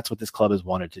 because that's what this club has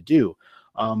wanted to do.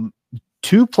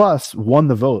 2+ won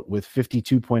the vote with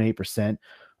 52.8%.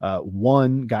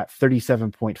 1 got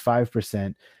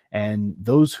 37.5%. And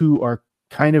those who are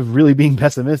kind of really being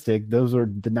pessimistic, those are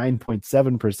the 9.7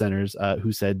 percenters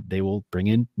who said they will bring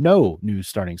in no new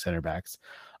starting center backs.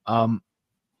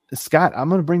 Scott, I'm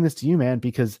going to bring this to you, man,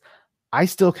 because I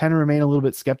still kind of remain a little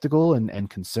bit skeptical and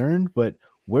concerned, but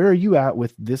where are you at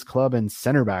with this club and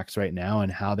center backs right now,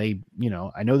 and how they,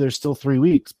 I know there's still 3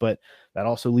 weeks, but that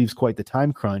also leaves quite the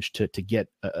time crunch to get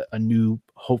a new,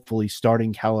 hopefully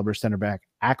starting caliber center back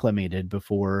acclimated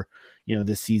before,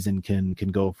 this season can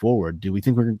go forward. Do we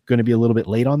think we're going to be a little bit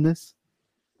late on this?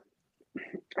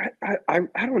 I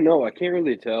don't know. I can't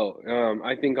really tell.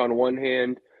 I think on one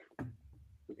hand,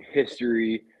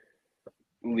 history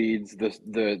leads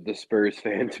the Spurs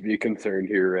fan to be concerned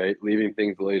here, right? Leaving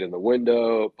things late in the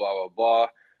window, blah, blah, blah.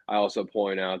 I also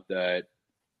point out that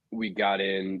we got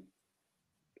in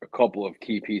a couple of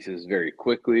key pieces very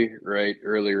quickly, right?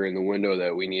 Earlier in the window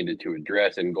that we needed to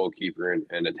address, and goalkeeper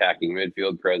and attacking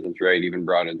midfield presence, right? Even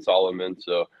brought in Solomon.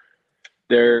 So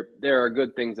there are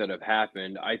good things that have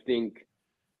happened. I think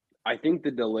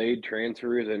the delayed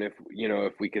transfers, and if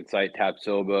we could cite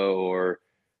Tapsoba or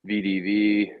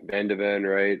VDV, Van de Ven,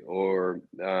 right? Or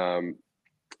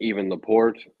even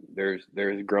Laporte, there's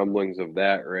grumblings of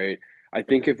that, right? I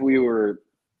think if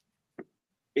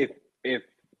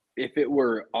it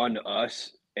were on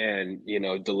us and,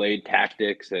 delayed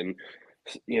tactics and,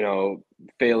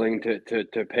 failing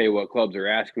to pay what clubs are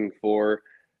asking for,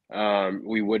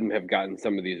 we wouldn't have gotten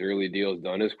some of these early deals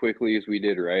done as quickly as we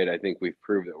did, right? I think we've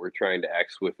proved that we're trying to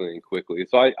act swiftly and quickly.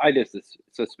 So I just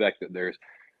suspect that there's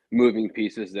moving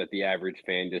pieces that the average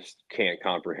fan just can't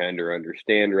comprehend or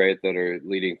understand, right, that are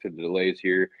leading to the delays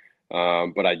here.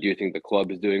 But I do think the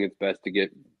club is doing its best to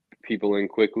get people in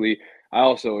quickly. I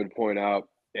also would point out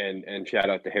and shout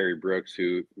out to Harry Brooks,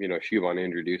 who, Siobhan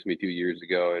introduced me 2 years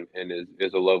ago and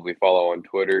is a lovely follow on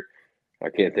Twitter. I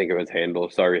can't think of his handle.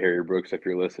 Sorry, Harry Brooks, if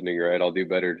you're listening, right? I'll do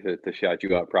better to shout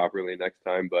you out properly next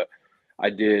time. But I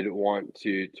did want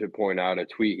to point out a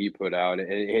tweet he put out,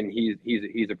 and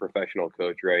he's a professional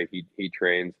coach, right? He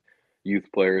trains youth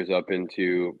players up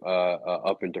into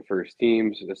first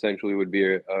teams. Essentially, would be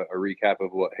a recap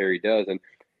of what Harry does, and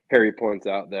Harry points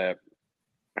out that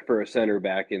for a center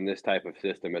back in this type of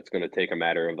system, it's going to take a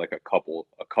matter of like a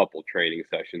couple training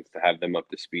sessions to have them up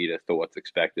to speed as to what's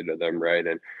expected of them, right?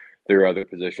 And there are other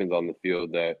positions on the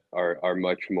field that are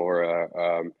much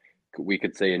more we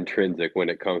could say intrinsic when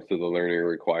it comes to the learning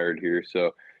required here.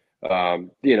 So,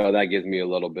 that gives me a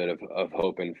little bit of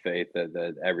hope and faith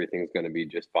that everything's going to be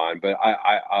just fine. But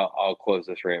I'll close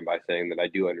this rant by saying that I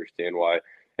do understand why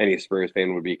any Spurs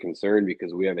fan would be concerned,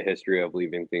 because we have a history of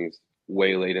leaving things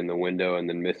way late in the window and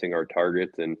then missing our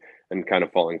targets and kind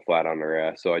of falling flat on our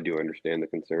ass. So I do understand the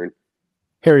concern.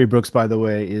 Harry Brooks, by the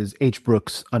way, is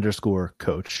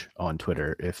hbrooks_coach on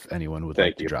Twitter. If anyone would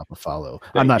like to drop a follow,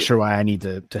 I'm not sure why I need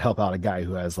to help out a guy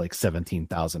who has like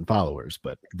 17,000 followers,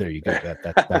 but there you go.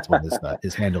 That's what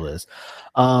his handle is.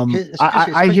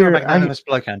 I hear Magnanimous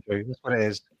Bloke, Andrew. That's what it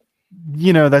is.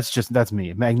 You know, that's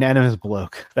me, Magnanimous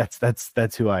Bloke.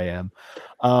 That's who I am.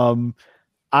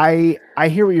 I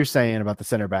hear what you're saying about the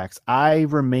center backs. I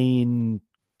remain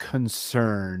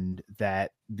concerned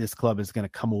that this club is going to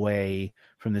come away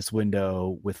from this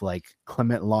window with like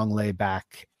Clement Longley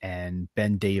back and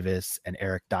Ben Davis and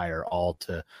Eric Dyer all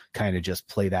to kind of just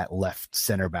play that left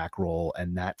center back role.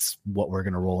 And that's what we're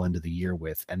going to roll into the year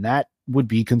with. And that would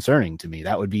be concerning to me.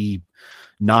 That would be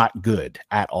not good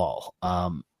at all.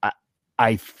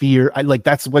 I fear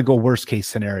that's like a worst case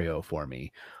scenario for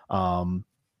me. And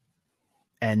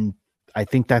I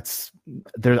think that's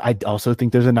there. I also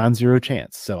think there's a non-zero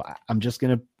chance. So I'm just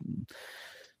going to,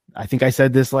 I think I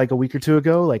said this like a week or two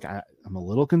ago, like I'm a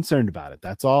little concerned about it.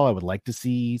 That's all. I would like to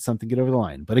see something get over the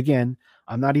line. But again,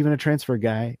 I'm not even a transfer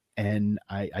guy, and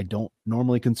I don't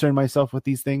normally concern myself with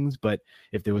these things. But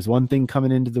if there was one thing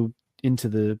coming into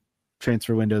the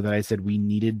transfer window that I said we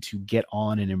needed to get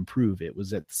on and improve, it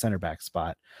was at the center back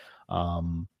spot.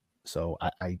 So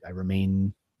I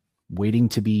remain waiting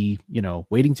to be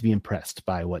impressed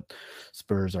by what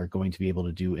Spurs are going to be able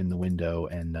to do in the window.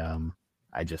 And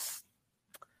I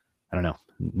don't know,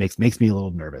 makes me a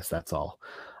little nervous. That's all.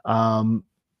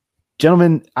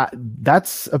 Gentlemen,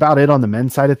 that's about it on the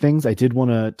men's side of things. I did want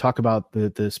to talk about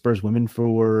the Spurs women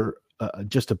for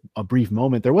just a brief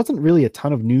moment. There wasn't really a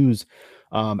ton of news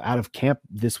out of camp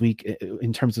this week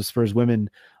in terms of Spurs women,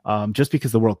 just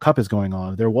because the World Cup is going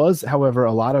on. There was, however,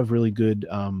 a lot of really good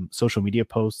social media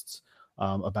posts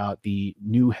about the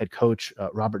new head coach,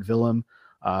 Robert Willem.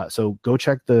 So go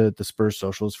check the Spurs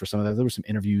socials for some of that. There were some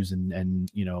interviews and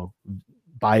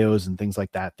bios and things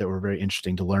like that were very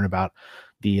interesting to learn about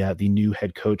the new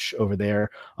head coach over there.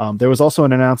 There was also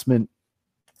an announcement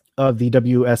of the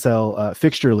WSL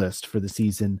fixture list for the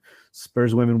season.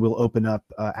 Spurs women will open up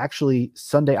actually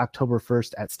Sunday, October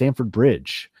 1st at Stamford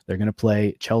Bridge. They're going to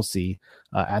play Chelsea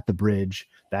at the Bridge.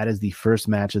 That is the first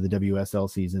match of the WSL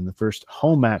season. The first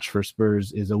home match for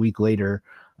Spurs is a week later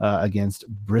against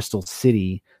Bristol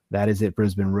City. That is at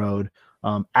Brisbane Road.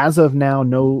 As of now,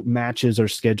 no home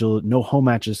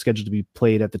matches scheduled to be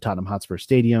played at the Tottenham Hotspur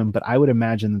Stadium, but I would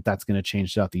imagine that that's going to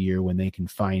change throughout the year when they can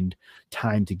find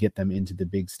time to get them into the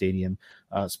big stadium.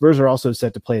 Spurs are also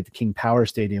set to play at the King Power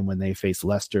Stadium when they face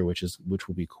Leicester, which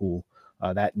will be cool.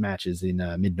 That match is in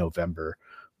mid-November,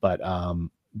 but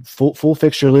full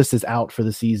fixture list is out for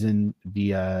the season.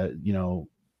 Be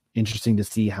interesting to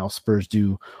see how Spurs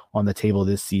do on the table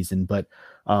this season, but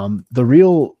the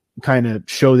real kind of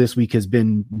show this week has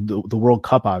been the World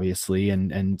Cup, obviously,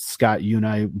 and Scott, you and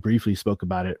I briefly spoke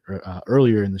about it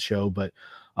earlier in the show, but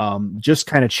just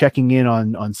kind of checking in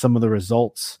on some of the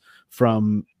results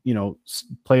from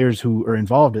players who are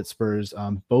involved at Spurs.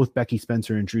 Both Becky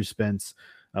Spencer and Drew Spence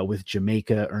with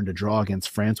Jamaica earned a draw against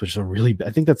France, which is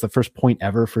I think that's the first point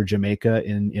ever for Jamaica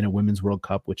in a Women's World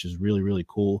Cup, which is really, really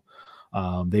cool.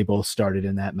 They both started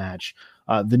in that match.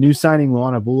 The new signing,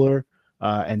 Luana Buller,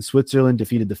 and Switzerland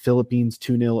defeated the Philippines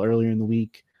 2-0 earlier in the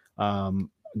week.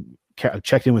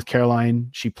 Checked in with Caroline.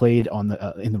 She played on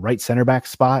in the right center back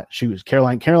spot.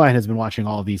 Caroline has been watching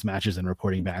all of these matches and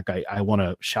reporting back. I want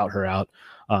to shout her out.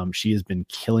 She has been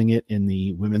killing it in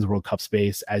the Women's World Cup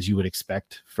space, as you would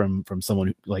expect from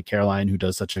someone like Caroline, who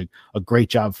does such a great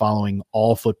job following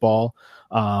all football.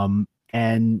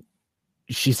 And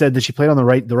she said that she played on the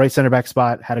right center back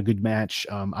spot, had a good match.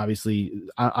 Obviously,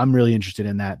 I'm really interested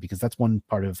in that because that's one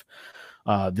part of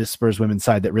this Spurs women's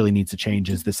side that really needs to change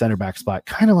is the center back spot,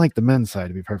 kind of like the men's side,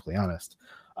 to be perfectly honest.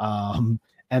 And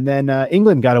then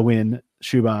England got a win,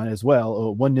 Shuban, as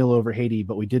well, 1-0 over Haiti,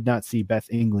 but we did not see Beth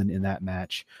England in that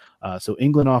match. So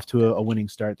England off to a winning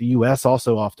start. The U.S.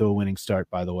 also off to a winning start,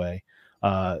 by the way.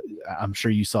 I'm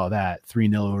sure you saw that,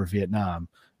 3-0 over Vietnam.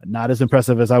 Not as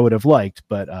impressive as I would have liked,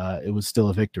 but it was still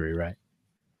a victory, right?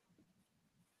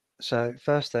 So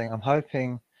first thing, I'm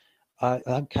hoping, I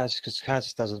think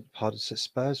Kaz does a pod. Is it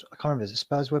Spurs? I can't remember. Is it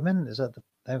Spurs Women? Is that the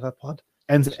name of our pod?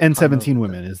 And 17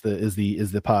 Women is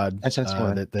the pod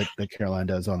that Caroline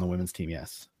does on the women's team.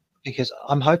 Yes, because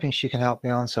I'm hoping she can help me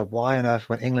answer why on earth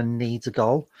when England needs a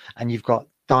goal and you've got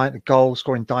goal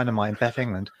scoring dynamite in Beth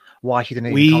England, why she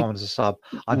didn't even come on as a sub.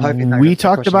 I'm hoping we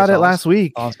talked about it last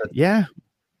week. Answered. Yeah.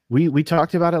 We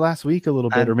talked about it last week a little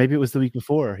bit, And- or maybe it was the week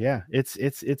before. Yeah, it's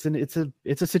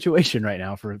a situation right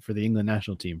now for the England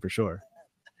national team for sure.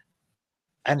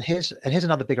 And here's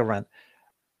another bigger rant.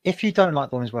 If you don't like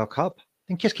the Women's World Cup,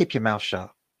 then just keep your mouth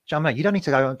shut. Do you know what I mean? You don't need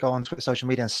to go on Twitter, social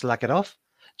media and slag it off.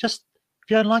 Just,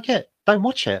 if you don't like it, don't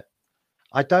watch it.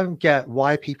 I don't get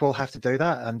why people have to do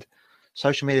that. And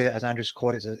social media, as Andrew's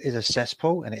called it, is a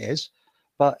cesspool, and it is.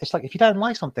 But it's like, if you don't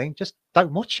like something, just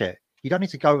don't watch it. You don't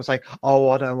need to go and say, oh,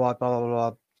 I don't know why, blah, blah,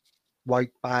 blah, white,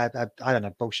 bad, I don't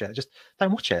know, bullshit. Just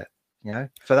don't watch it. You know,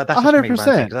 for that's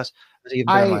 100%. That's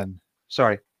even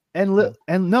sorry. And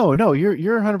no, you're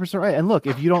 100% right. And look,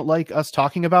 if you don't like us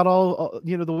talking about all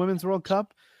the Women's World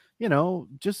Cup,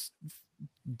 just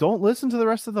don't listen to the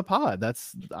rest of the pod. I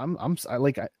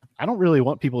don't really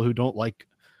want people who don't like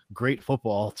great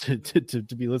football to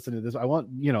be listening to this. I want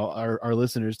our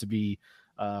listeners to be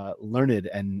learned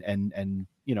and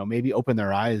maybe open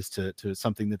their eyes to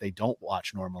something that they don't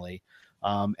watch normally.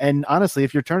 And honestly,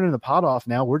 if you're turning the pod off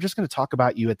now, we're just going to talk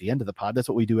about you at the end of the pod. That's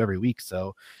what we do every week.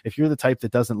 So if you're the type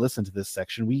that doesn't listen to this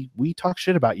section, we talk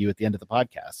shit about you at the end of the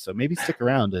podcast. So maybe stick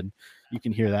around and you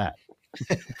can hear that.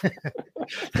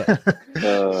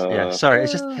 Yeah, sorry.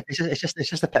 It's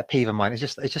just a pet peeve of mine. It's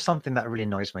just something that really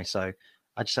annoys me. So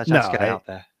I just get it out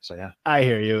there. So yeah, I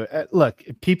hear you. Look,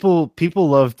 people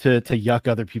love to yuck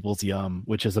other people's yum,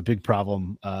 which is a big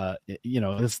problem.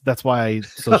 That's why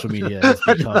social media has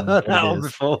become what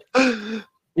it is.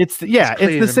 It's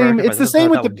the same. It's the same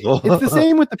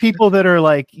with the people that are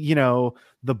like,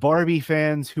 the Barbie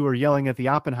fans who are yelling at the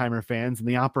Oppenheimer fans and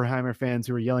the Oppenheimer fans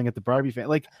who are yelling at the Barbie fans.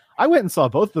 Like, I went and saw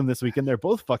both of them this weekend. They're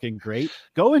both fucking great.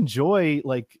 Go enjoy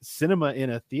like cinema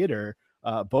in a theater.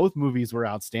 Both movies were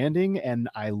outstanding and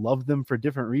I love them for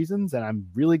different reasons. And I'm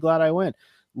really glad I went.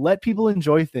 Let people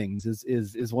enjoy things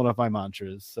is one of my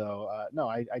mantras. So no,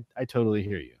 I totally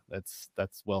hear you. That's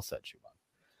well said,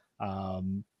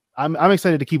 Siobhan. I'm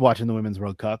excited to keep watching the Women's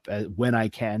World Cup when I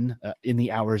can, in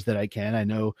the hours that I can. I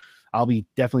know I'll be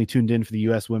definitely tuned in for the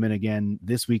U.S. women again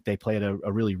this week. They play at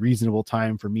a really reasonable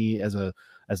time for me as a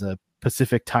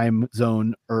Pacific time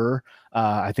zone.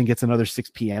 I think it's another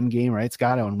 6 p.m. game, right,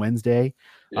 Scott, on Wednesday.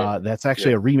 Yeah. That's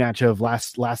actually a rematch of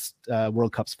last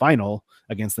World Cup's final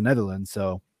against the Netherlands.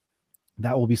 So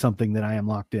that will be something that I am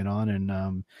locked in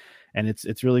on, and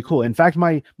it's really cool. In fact,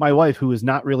 my wife, who is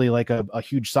not really like a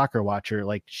huge soccer watcher,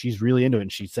 like she's really into it.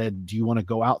 And she said, do you want to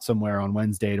go out somewhere on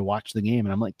Wednesday to watch the game?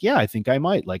 And I'm like, yeah, I think I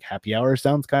might. Like, happy hour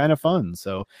sounds kind of fun.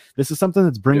 So this is something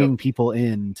that's bringing people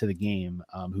into the game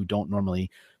who don't normally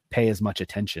pay as much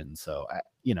attention. So,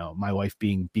 my wife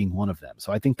being one of them.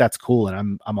 So I think that's cool.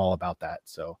 And I'm all about that.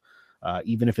 So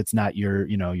even if it's not your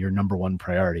number one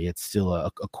priority, it's still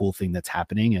a cool thing that's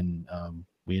happening. And,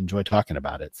 we enjoy talking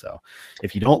about it. So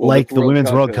if you don't like the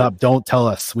Women's World Cup, don't tell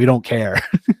us. We don't care.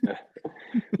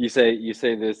 You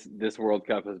say this World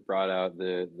Cup has brought out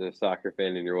the soccer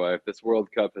fan in your wife. This World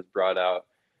Cup has brought out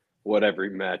what every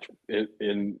match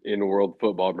in world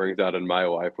football brings out in my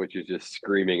wife, which is just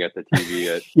screaming at the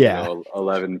TV at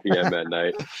 11 p.m. at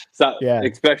night. So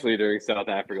especially during South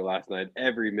Africa last night,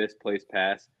 every misplaced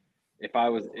pass. If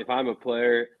I'm a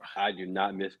player, I do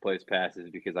not misplace passes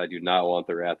because I do not want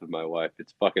the wrath of my wife.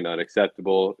 It's fucking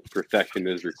unacceptable. Perfection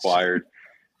is required.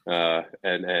 Poor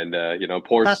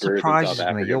that Spurs surprises in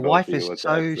South me. Africa. Your wife is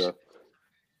so.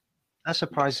 That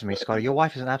surprises me, Scotty. Your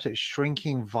wife is an absolute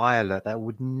shrinking violet that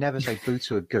would never say boo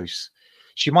to a goose.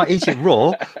 She might eat it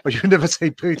raw, but she would never say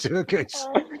boo to a goose.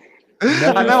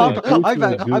 I know.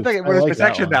 I'm begging Will's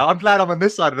protection now. I'm glad I'm on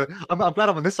this side of the. I'm glad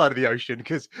I'm on this side of the ocean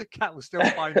because Cat will still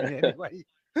find me anyway.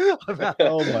 Oh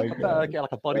my god! Get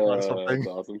like a bodyguard or something. That's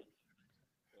awesome.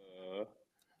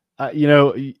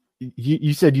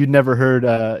 You said you'd never heard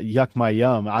 "yuck my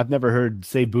yum." I've never heard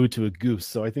 "say boo to a goose,"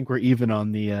 so I think we're even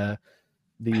on the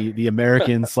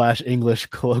American / English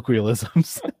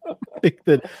colloquialisms. I think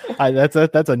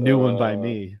that's a new one by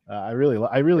me. I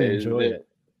really enjoy it.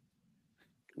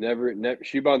 Never.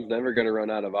 Shubhan's never going to run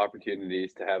out of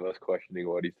opportunities to have us questioning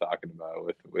what he's talking about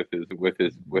with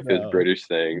his British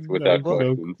sayings without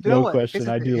questions. No question.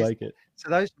 I do like it. So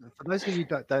for those of you who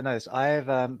don't know this, I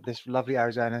have this lovely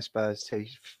Arizona Spurs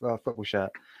football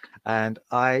shirt, and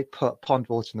I put pond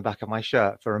water in the back of my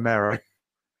shirt for Romero.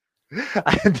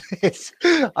 And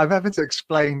I'm having to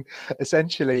explain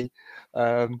essentially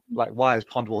why is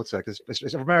pond water, because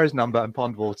it's Romero's number and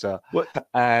pond water.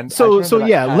 And hold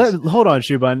on,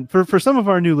 Shubhan, for some of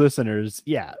our new listeners,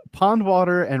 pond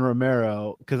water and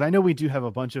Romero, because I know we do have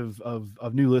a bunch of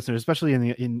new listeners, especially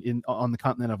on the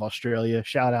continent of Australia.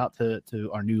 Shout out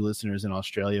to our new listeners in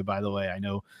Australia, by the way. I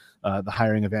know the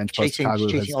hiring of Ange cheating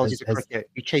Postecoglou to cricket.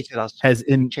 You cheated us.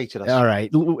 Cheated us. All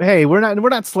right. Hey, we're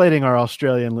not slating our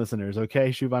Australian listeners, okay,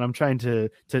 Shuban? I'm trying to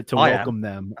welcome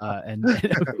them.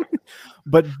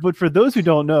 But for those who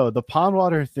don't know, the pond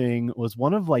water thing was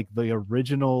one of like the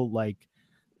original like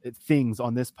things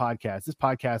on this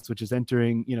podcast, which is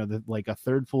entering, like a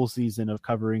third full season of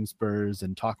covering Spurs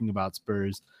and talking about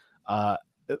Spurs.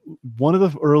 One of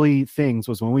the early things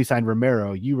was when we signed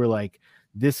Romero, you were like,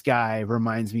 this guy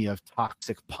reminds me of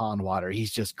toxic pond water.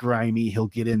 He's just grimy. He'll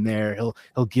get in there.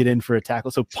 He'll get in for a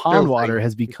tackle. So pond water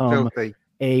has become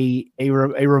a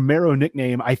Romero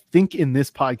nickname, I think, in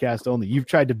this podcast only. You've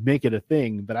tried to make it a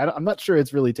thing, but I'm not sure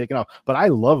it's really taken off. But I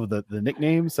love the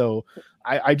nickname, so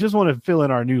I just want to fill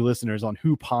in our new listeners on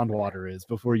who pond water is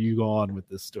before you go on with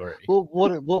this story. Well,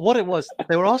 what it was,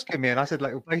 they were asking me, and I said,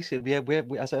 like, basically,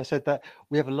 as I said that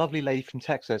we have a lovely lady from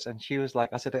Texas, and she was like,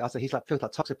 I said, he's like, feels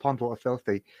like toxic pond water,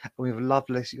 filthy, and we have a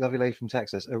lovely lady from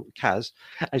Texas, Kaz,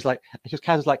 and he's like,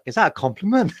 Kaz was like, is that a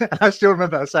compliment? And I still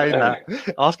remember her saying that,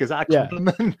 ask, is that a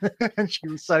compliment? And she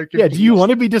was so confused. Yeah, do you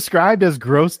want to be described as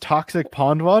gross, toxic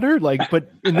pond water? Like, but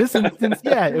in this instance,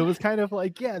 yeah, it was kind of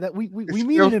like, yeah, that we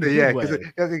mean filthy, it in a good way.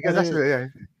 Because that's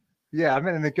yeah, I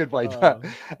meant in a good way, but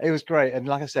it was great. And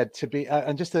like I said, to be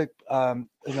and just to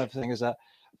another thing is that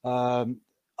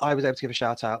I was able to give a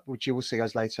shout out, which you will see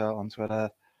us later on Twitter,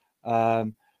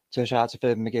 to a shout out to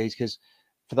Philip McGee, because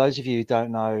for those of you who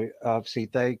don't know, obviously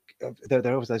there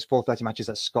are always those 4:30 matches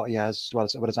that Scotty has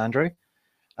as well as Andrew,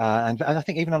 and I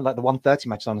think even on like the 1:30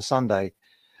 matches on a Sunday,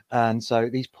 and so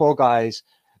these poor guys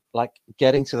like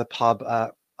getting to the pub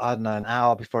I don't know, an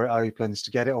hour before it opens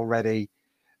to get it all ready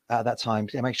at that time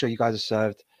to make sure you guys are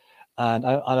served. And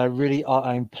I really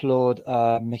implored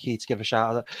Mickey to give a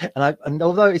shout out. And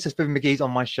although it says McGee's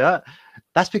on my shirt,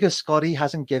 that's because Scotty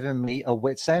hasn't given me a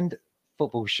Witsend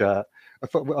football shirt,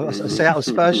 a Seattle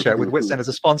Spurs shirt with Witsend as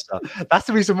a sponsor. That's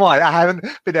the reason why I haven't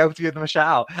been able to give them a shout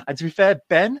out. And to be fair,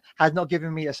 Ben has not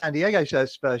given me a San Diego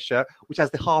Spurs shirt, which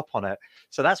has the harp on it.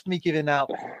 So that's me giving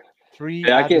out free.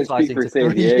 I can't speak for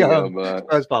San Diego, but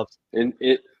Spurs pubs.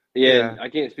 I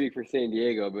can't speak for San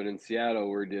Diego, but in Seattle,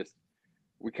 we're just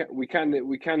we kind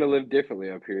of live differently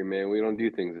up here, man. We don't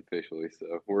do things officially,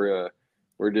 so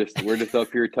we're just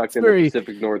up here tucked in the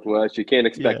Pacific Northwest. You can't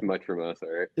expect much from us, all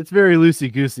right? It's very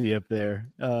loosey goosey up there.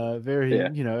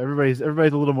 Everybody's a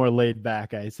little more laid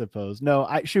back, I suppose. No,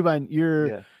 Shuban,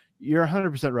 you're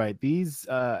 100% right. These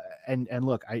and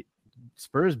look,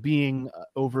 Spurs being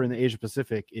over in the Asia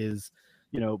Pacific is,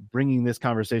 bringing this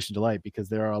conversation to light, because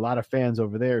there are a lot of fans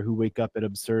over there who wake up at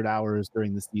absurd hours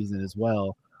during the season as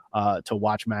well to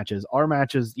watch matches. Our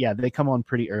matches, they come on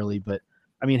pretty early, but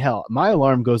I mean, hell, my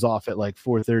alarm goes off at like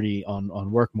 4:30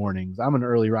 on work mornings. I'm an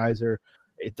early riser.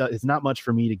 It's not much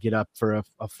for me to get up for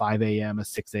a 5 a.m., a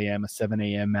 6 a.m., a 7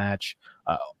 a.m. match.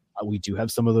 We do have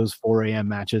some of those 4 a.m.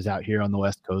 matches out here on the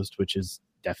West Coast, which is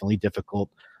definitely difficult.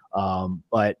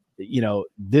 But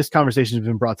this conversation has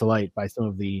been brought to light by some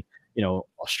of the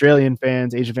Australian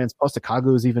fans, Asian fans.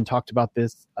 Postecoglou has even talked about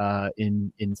this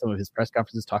in some of his press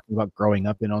conferences, talking about growing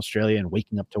up in Australia and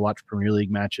waking up to watch Premier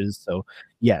League matches. So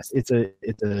yes, it's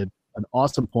an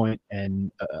awesome point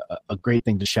and a great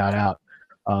thing to shout out,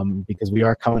 because we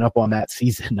are coming up on that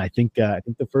season. I think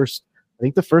the first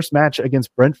match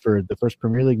against Brentford, the first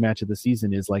Premier League match of the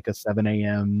season, is like a 7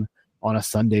 a.m. on a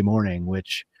Sunday morning,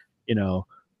 which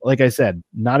like I said,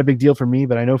 not a big deal for me,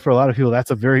 but I know for a lot of people,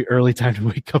 that's a very early time to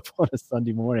wake up on a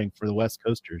Sunday morning for the West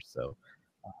Coasters. So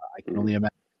I can only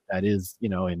imagine that is,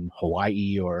 in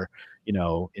Hawaii or, in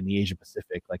the Asia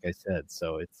Pacific, like I said.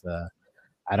 So it's,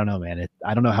 I don't know, man.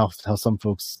 I don't know how some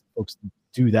folks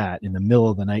do that in the middle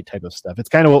of the night type of stuff. It's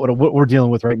kind of what we're dealing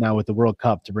with right now with the World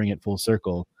Cup, to bring it full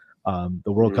circle.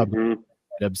 The World Cup is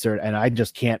absurd, and I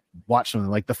just can't watch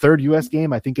something like the third U.S.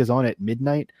 game. I think is on at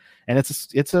midnight, and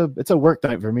it's a work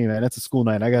night for me, man. It's a school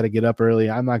night. I got to get up early.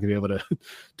 I'm not gonna be able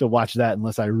to watch that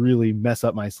unless I really mess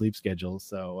up my sleep schedule.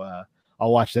 So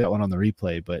I'll watch that one on the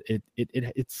replay. But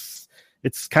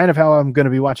it's kind of how I'm going to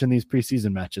be watching these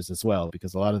preseason matches as well,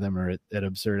 because a lot of them are at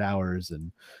absurd hours,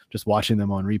 and just watching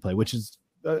them on replay, which is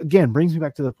again brings me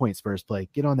back to the point. Spurs play,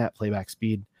 get on that playback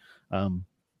speed.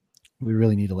 We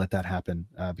really need to let that happen,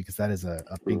 because that is a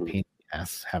big pain in the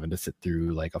ass, having to sit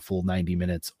through like a full 90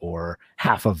 minutes or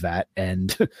half of that,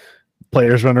 and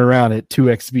players running around at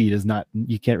 2x speed is not,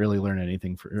 you can't really learn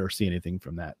anything or see anything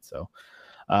from that. So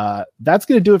that's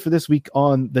going to do it for this week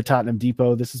on the Tottenham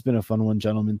Depot. This has been a fun one,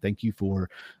 gentlemen. Thank you for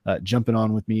jumping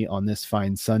on with me on this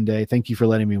fine Sunday. Thank you for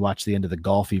letting me watch the end of the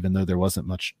golf, even though there wasn't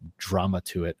much drama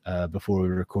to it before we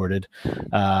recorded.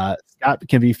 Scott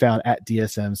can be found at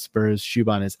DSM Spurs.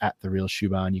 Shuban is at The Real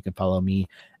Shuban. You can follow me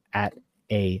at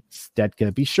A.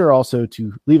 Stedka. Be sure also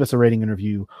to leave us a rating and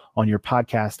review on your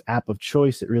podcast app of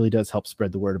choice. It really does help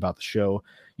spread the word about the show.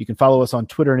 You can follow us on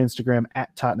Twitter and Instagram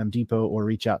at Tottenham Depot, or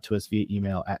reach out to us via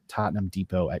email at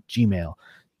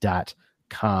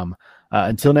tottenhamdepot@gmail.com.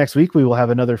 Until next week, we will have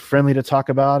another friendly to talk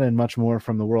about and much more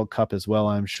from the World Cup as well,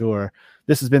 I'm sure.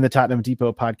 This has been the Tottenham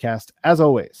Depot podcast. As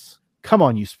always, come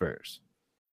on, you Spurs.